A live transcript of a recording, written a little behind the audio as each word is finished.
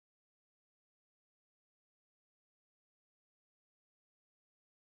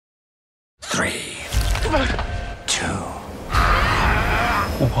3, 2, 1.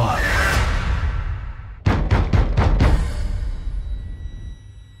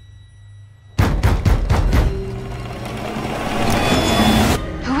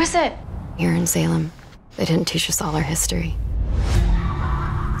 Who is it? Here in Salem, they didn't teach us all our history.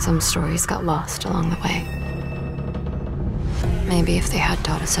 Some stories got lost along the way. Maybe if they had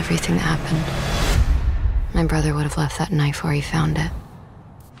taught us everything that happened, my brother would have left that knife where he found it.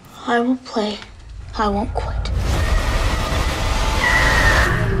 I will play. I won't quit.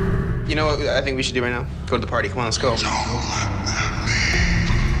 You know what I think we should do right now? Go to the party. Come on, let's go.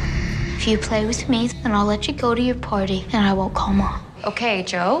 If you play with me, then I'll let you go to your party, and I won't call Mom. Okay,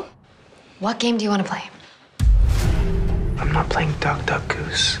 Joe. What game do you want to play? I'm not playing Duck, Duck,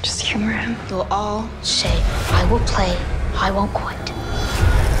 Goose. Just humor him. You'll all say, I will play. I won't quit.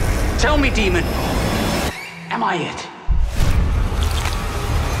 Tell me, demon. Am I it?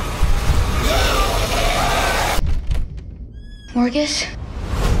 Morgus?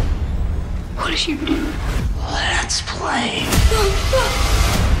 What did you do? Let's play.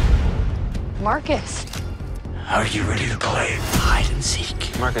 Marcus. Are you ready to play hide and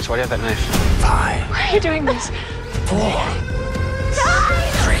seek? Marcus, why do you have that knife? 5. Why are you doing this? 4,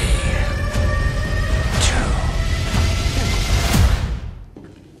 3,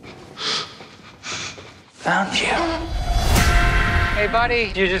 2. Found you. Hey,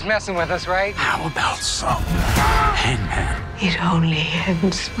 buddy, you're just messing with us, right? How about some hangman? It only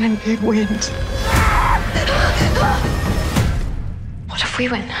ends when it wins. What if we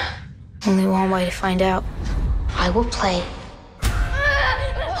win? Only one way to find out. I will play.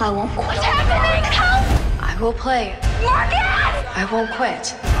 I won't quit. What's happening? Help! I will play. Morgan! I won't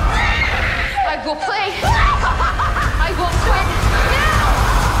quit. I will play. I won't quit.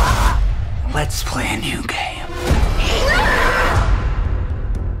 Now! Let's play a new game.